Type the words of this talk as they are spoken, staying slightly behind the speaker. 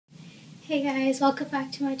Hey guys, welcome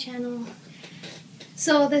back to my channel.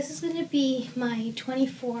 So this is going to be my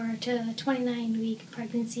 24 to 29 week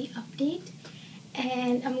pregnancy update,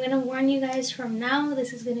 and I'm going to warn you guys from now,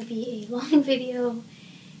 this is going to be a long video.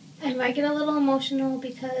 I might get a little emotional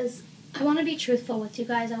because I want to be truthful with you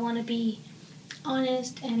guys. I want to be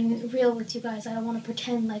honest and real with you guys. I don't want to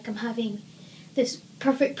pretend like I'm having this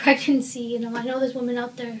perfect pregnancy. You know, I know there's women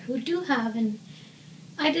out there who do have, and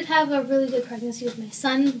I did have a really good pregnancy with my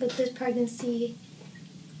son, but this pregnancy,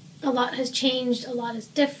 a lot has changed, a lot is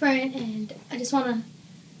different, and I just want to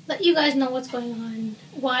let you guys know what's going on,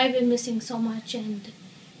 why I've been missing so much, and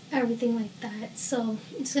everything like that. So,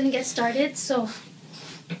 I'm just going to get started. So,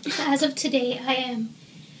 as of today, I am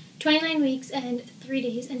 29 weeks and 3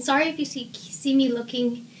 days, and sorry if you see me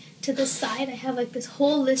looking to the side. I have like this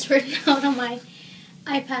whole list written out on my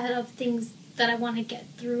iPad of things that I want to get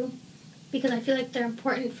through, because I feel like they're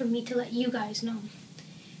important for me to let you guys know.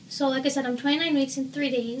 So like I said, I'm 29 weeks and 3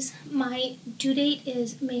 days. My due date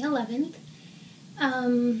is May 11th.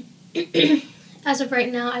 As of right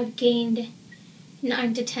now, I've gained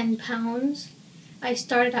 9 to 10 pounds. I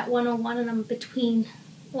started at 101 and I'm between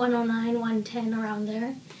 109, 110, around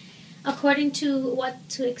there. According to what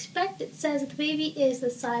to expect, it says that the baby is the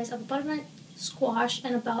size of a butternut squash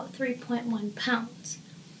and about 3.1 pounds.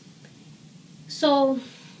 So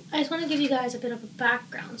I just want to give you guys a bit of a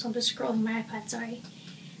background. So I'm just scrolling my iPad, sorry.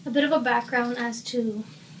 A bit of a background as to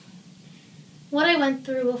what I went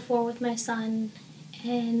through before with my son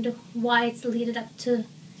and why it's leaded up to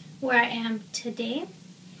where I am today.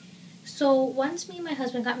 So once me and my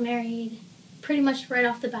husband got married, pretty much right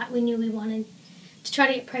off the bat we knew we wanted to try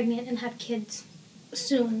to get pregnant and have kids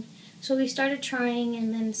soon. So we started trying,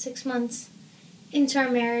 and then 6 months into our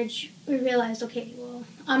marriage we realized, okay, well,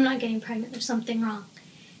 I'm not getting pregnant, there's something wrong.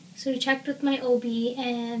 So we checked with my OB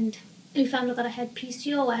and we found out that I had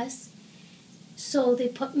PCOS. So they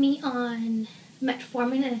put me on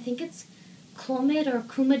metformin, and I think it's Clomid or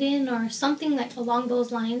Coumadin or something like along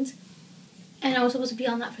those lines. And I was supposed to be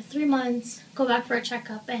on that for 3 months, go back for a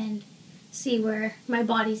checkup and see where my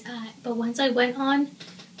body's at. But once I went on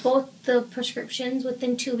both the prescriptions,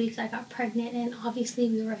 within 2 weeks I got pregnant, and obviously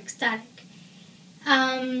we were ecstatic.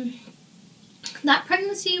 That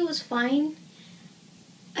pregnancy was fine.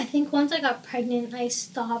 I think once I got pregnant, I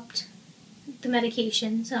stopped the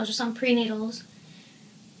medications. I was just on prenatals.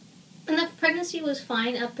 And that pregnancy was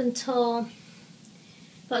fine up until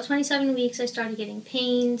about 27 weeks. I started getting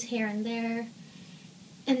pains here and there.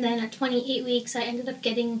 And then at 28 weeks, I ended up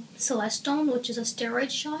getting Celestone, which is a steroid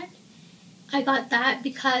shot. I got that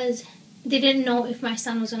because they didn't know if my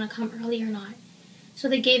son was going to come early or not. So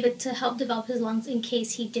they gave it to help develop his lungs in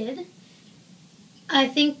case he did. I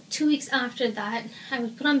think 2 weeks after that, I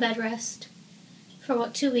was put on bed rest for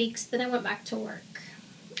about 2 weeks. Then I went back to work.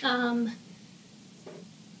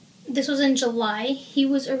 This was in July. He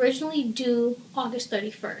was originally due August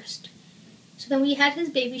 31st. So then we had his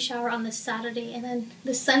baby shower on the Saturday, and then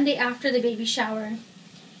the Sunday after the baby shower,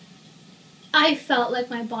 I felt like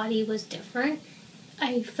my body was different.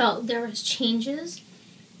 I felt there was changes.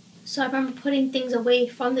 So I remember putting things away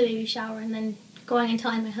from the baby shower and then going and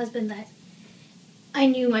telling my husband that I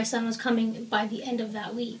knew my son was coming by the end of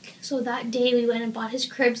that week. So that day we went and bought his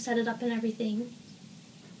crib, set it up and everything.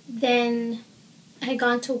 Then I had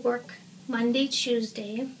gone to work Monday,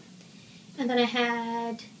 Tuesday, and then I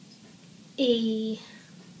had a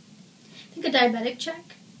diabetic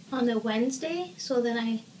check on the Wednesday. So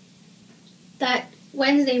then that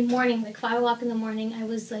Wednesday morning, like 5 o'clock in the morning, I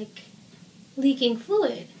was like leaking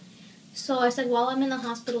fluid. So I said, while I'm in the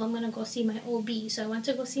hospital, I'm going to go see my OB. So I went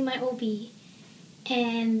to go see my OB.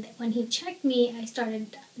 And when he checked me, I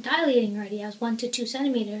started dilating already. I was 1 to 2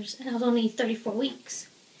 centimeters, and I was only 34 weeks.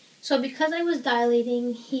 So because I was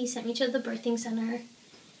dilating, he sent me to the birthing center.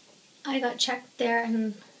 I got checked there,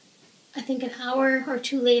 and I think an hour or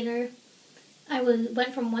two later, I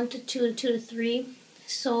went from 1 to 2 to 2 to 3.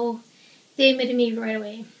 So they admitted me right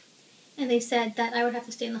away. And they said that I would have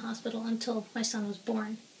to stay in the hospital until my son was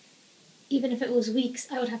born. Even if it was weeks,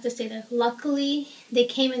 I would have to stay there. Luckily, they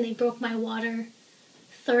came and they broke my water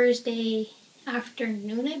Thursday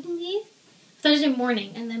afternoon, I believe. Thursday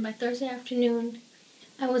morning, and then by Thursday afternoon,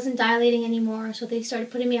 I wasn't dilating anymore, so they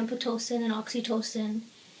started putting me on Pitocin and oxytocin.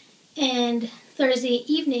 And Thursday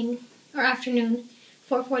evening, or afternoon,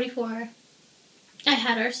 4:44, I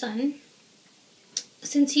had our son.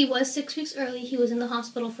 Since he was 6 weeks early, he was in the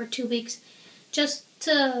hospital for 2 weeks just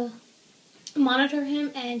to monitor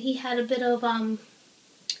him, and he had a bit of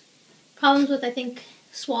problems with, I think,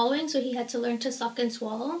 swallowing, so he had to learn to suck and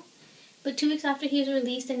swallow. But 2 weeks after, he was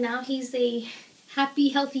released, and now he's a happy,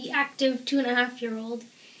 healthy, active 2.5-year-old.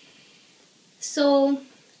 So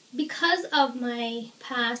because of my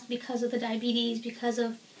past, because of the diabetes, because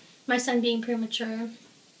of my son being premature,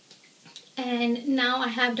 and now I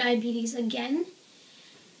have diabetes again,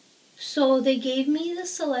 so they gave me the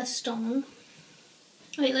Celestone.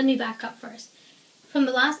 Wait, let me back up first. From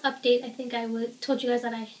the last update, I think I told you guys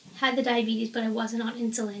that I had the diabetes, but I wasn't on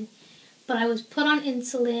insulin. But I was put on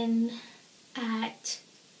insulin at,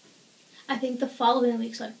 I think, the following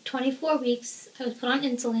week, so 24 weeks, I was put on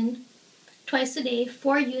insulin twice a day,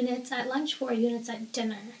 4 units at lunch, 4 units at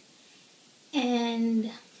dinner.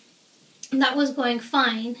 And that was going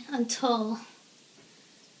fine until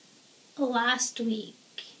last week.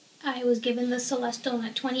 I was given the Celestone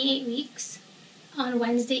at 28 weeks on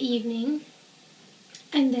Wednesday evening.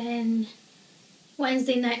 And then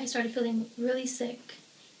Wednesday night I started feeling really sick.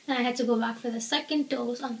 And I had to go back for the second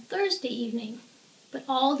dose on Thursday evening. But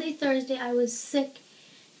all day Thursday I was sick,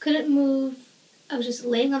 couldn't move. I was just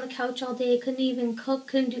laying on the couch all day, couldn't even cook,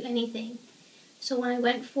 couldn't do anything. So when I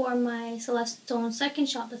went for my Celestone second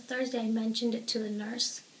shot the Thursday, I mentioned it to the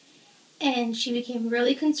nurse. And she became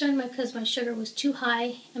really concerned because my sugar was too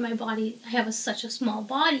high and my body, I have such a small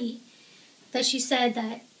body, that she said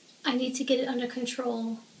that I need to get it under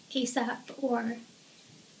control ASAP or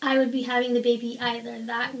I would be having the baby either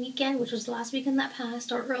that weekend, which was last weekend that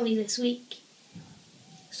passed, or early this week.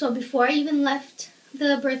 So before I even left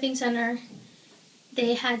the birthing center,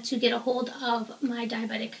 they had to get a hold of my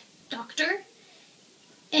diabetic doctor.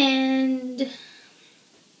 And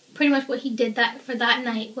pretty much what he did for that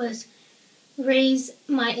night was raise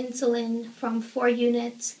my insulin from 4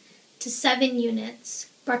 units to 7 units,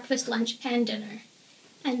 breakfast, lunch, and dinner.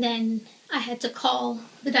 And then I had to call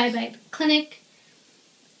the diabetic clinic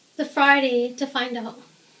the Friday to find out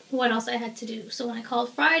what else I had to do. So when I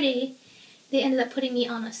called Friday, they ended up putting me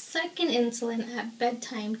on a second insulin at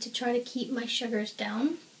bedtime to try to keep my sugars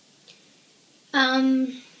down.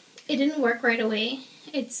 It didn't work right away.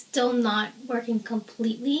 It's still not working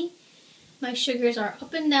completely. My sugars are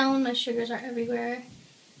up and down, my sugars are everywhere.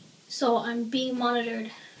 So I'm being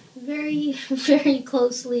monitored very, very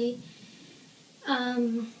closely.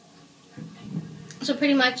 So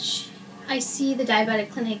pretty much I see the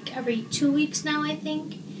diabetic clinic every 2 weeks now, I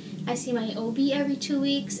think. I see my OB every 2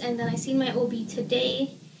 weeks, and then I seen my OB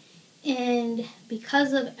today. And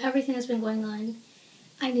because of everything that's been going on,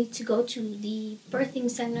 I need to go to the birthing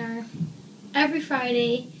center every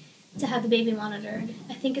Friday to have the baby monitored.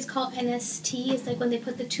 I think it's called NST. It's like when they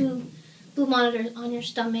put the 2 blue monitors on your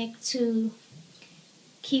stomach to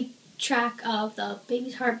keep track of the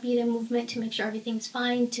baby's heartbeat and movement, to make sure everything's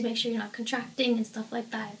fine, to make sure you're not contracting and stuff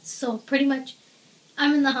like that. So pretty much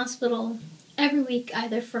I'm in the hospital every week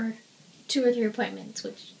either for 2 or 3 appointments,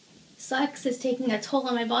 which sucks. It's taking a toll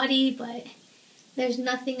on my body, but there's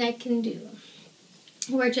nothing I can do.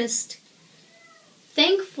 We're just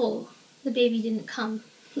thankful the baby didn't come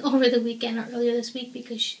over the weekend or earlier this week,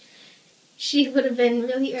 because she would have been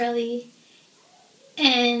really early.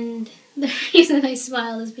 And the reason I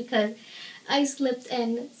smile is because I slipped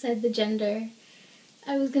and said the gender.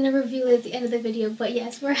 I was going to reveal it at the end of the video, but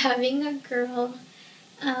yes, we're having a girl.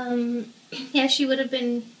 Yeah, she would have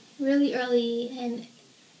been really early, and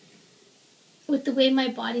with the way my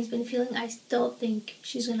body's been feeling, I still think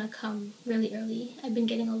she's going to come really early. I've been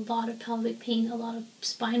getting a lot of pelvic pain, a lot of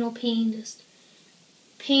spinal pain, just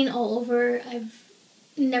pain all over. I've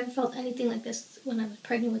never felt anything like this when I was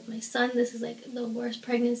pregnant with my son. This is like the worst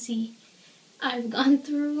pregnancy I've gone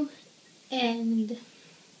through, and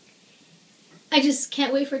I just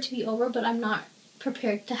can't wait for it to be over, but I'm not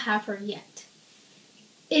prepared to have her yet.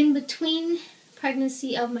 In between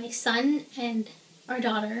pregnancy of my son and our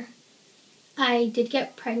daughter, I did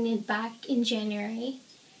get pregnant back in January,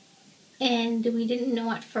 and we didn't know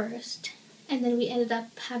at first, and then we ended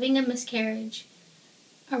up having a miscarriage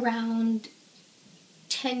around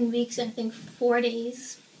 10 weeks, I think 4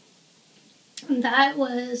 days. And that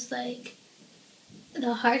was like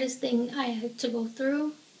the hardest thing I had to go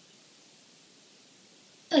through.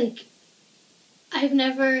 Like, I've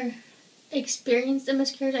never experienced a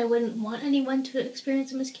miscarriage. I wouldn't want anyone to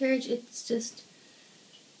experience a miscarriage. It's just,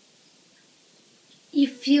 you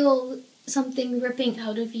feel something ripping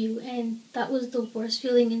out of you, and that was the worst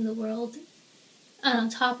feeling in the world. And on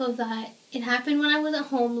top of that, it happened when I was at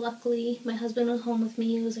home, luckily. My husband was home with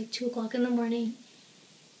me. It was like 2 o'clock in the morning.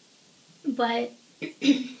 But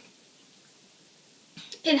it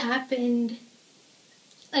happened,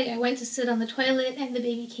 like, I went to sit on the toilet and the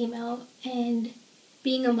baby came out. And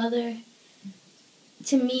being a mother,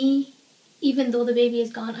 to me, even though the baby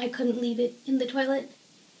is gone, I couldn't leave it in the toilet.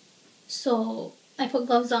 So I put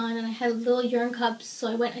gloves on, and I had little urine cups.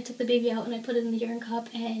 So I took the baby out and I put it in the urine cup,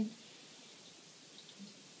 and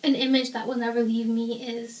an image that will never leave me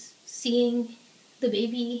is seeing the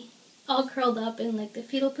baby all curled up in like the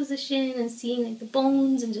fetal position and seeing like the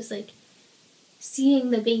bones and just like seeing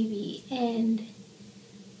the baby. And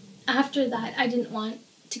after that, I didn't want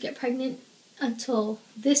to get pregnant until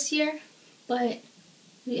this year, but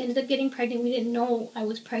we ended up getting pregnant. We didn't know I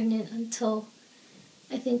was pregnant until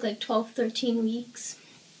I think like 12, 13 weeks.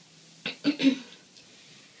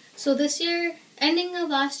 So this year, ending of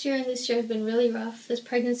last year and this year have been really rough. This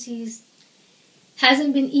pregnancy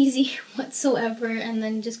hasn't been easy whatsoever, and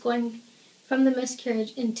then just going from the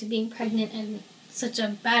miscarriage into being pregnant, and such a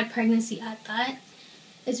bad pregnancy at that,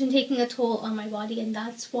 it's been taking a toll on my body, and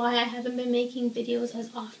that's why I haven't been making videos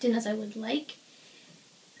as often as I would like.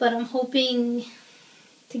 But I'm hoping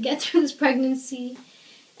to get through this pregnancy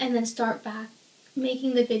and then start back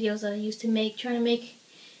making the videos that I used to make, trying to make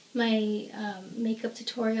my makeup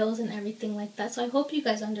tutorials and everything like that. So I hope you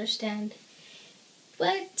guys understand.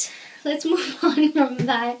 But let's move on from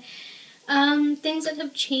that. Things that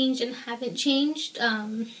have changed and haven't changed.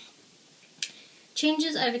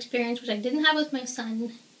 Changes I've experienced, which I didn't have with my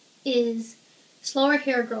son, is slower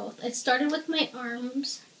hair growth. It started with my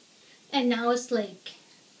arms, and now it's like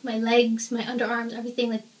my legs, my underarms, everything.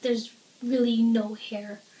 Like there's really no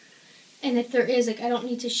hair. And if there is, like, I don't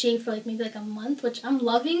need to shave for like maybe like a month, which I'm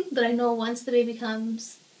loving, but I know once the baby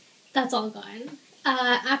comes, that's all gone.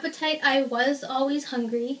 Appetite, I was always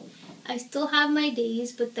hungry. I still have my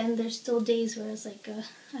days, but then there's still days where it's like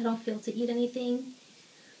I don't feel to eat anything.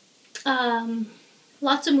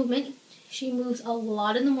 Lots of movement. She moves a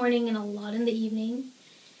lot in the morning and a lot in the evening.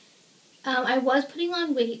 I was putting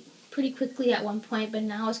on weight pretty quickly at one point, but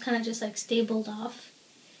now it's kind of just like stabled off.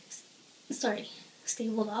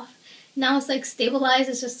 Now it's like stabilized.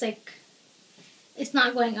 It's just like, it's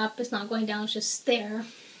not going up, it's not going down, it's just there.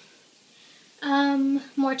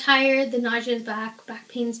 More tired, the nausea is back, back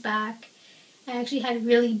pain's back. I actually had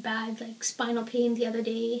really bad like spinal pain the other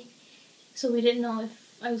day, so we didn't know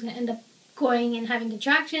if I was going to end up going and having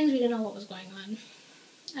contractions. We didn't know what was going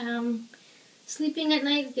on. Sleeping at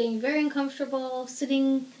night is getting very uncomfortable.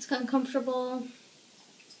 Sitting is uncomfortable.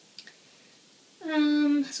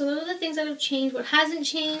 So those are the things that have changed. What hasn't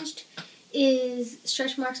changed is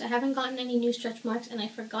stretch marks. I haven't gotten any new stretch marks, and I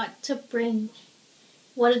forgot to bring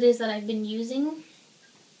what it is that I've been using.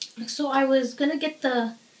 So I was going to get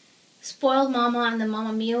the Spoiled Mama and the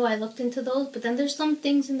Mama Mio. I looked into those, but then there's some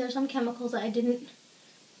things in there, some chemicals that I didn't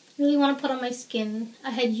really want to put on my skin.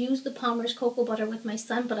 I had used the Palmer's cocoa butter with my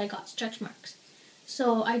son, but I got stretch marks.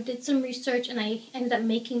 So I did some research, and I ended up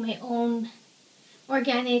making my own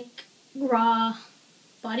organic raw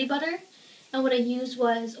body butter. And what I used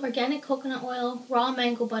was organic coconut oil, raw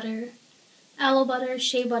mango butter, aloe butter,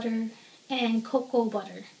 shea butter, and cocoa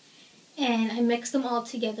butter. And I mixed them all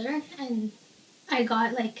together, and I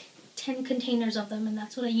got like 10 containers of them, and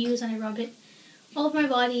that's what I use, and I rub it all over my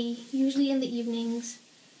body, usually in the evenings.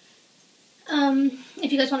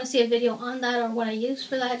 If you guys want to see a video on that or what I use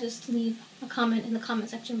for that, just leave a comment in the comment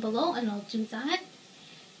section below, and I'll do that.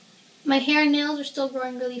 My hair and nails are still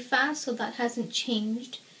growing really fast, so that hasn't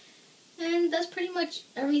changed. And that's pretty much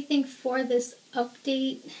everything for this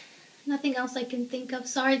update. Nothing else I can think of.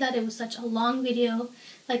 Sorry that it was such a long video.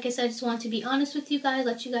 Like I said, I just wanted to be honest with you guys,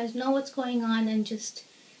 let you guys know what's going on, and just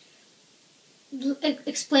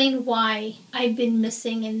explain why I've been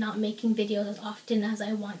missing and not making videos as often as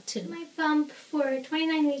I want to. My bump for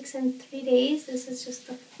 29 weeks and 3 days. This is just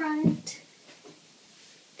the front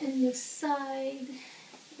and the side,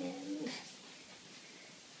 and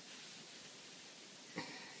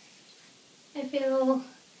I feel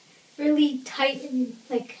really tight in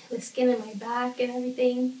like the skin in my back and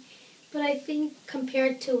everything. But I think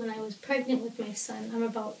compared to when I was pregnant with my son, I'm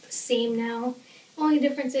about the same now. Only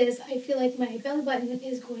difference is I feel like my belly button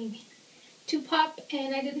is going to pop,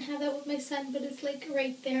 and I didn't have that with my son, but it's like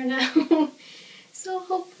right there now. So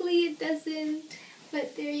hopefully it doesn't.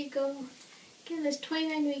 But there you go. Again, there's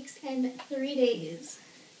 29 weeks and 3 days.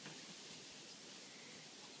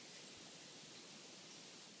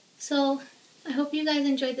 So I hope you guys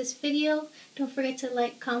enjoyed this video. Don't forget to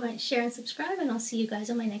like, comment, share, and subscribe, and I'll see you guys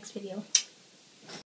in my next video.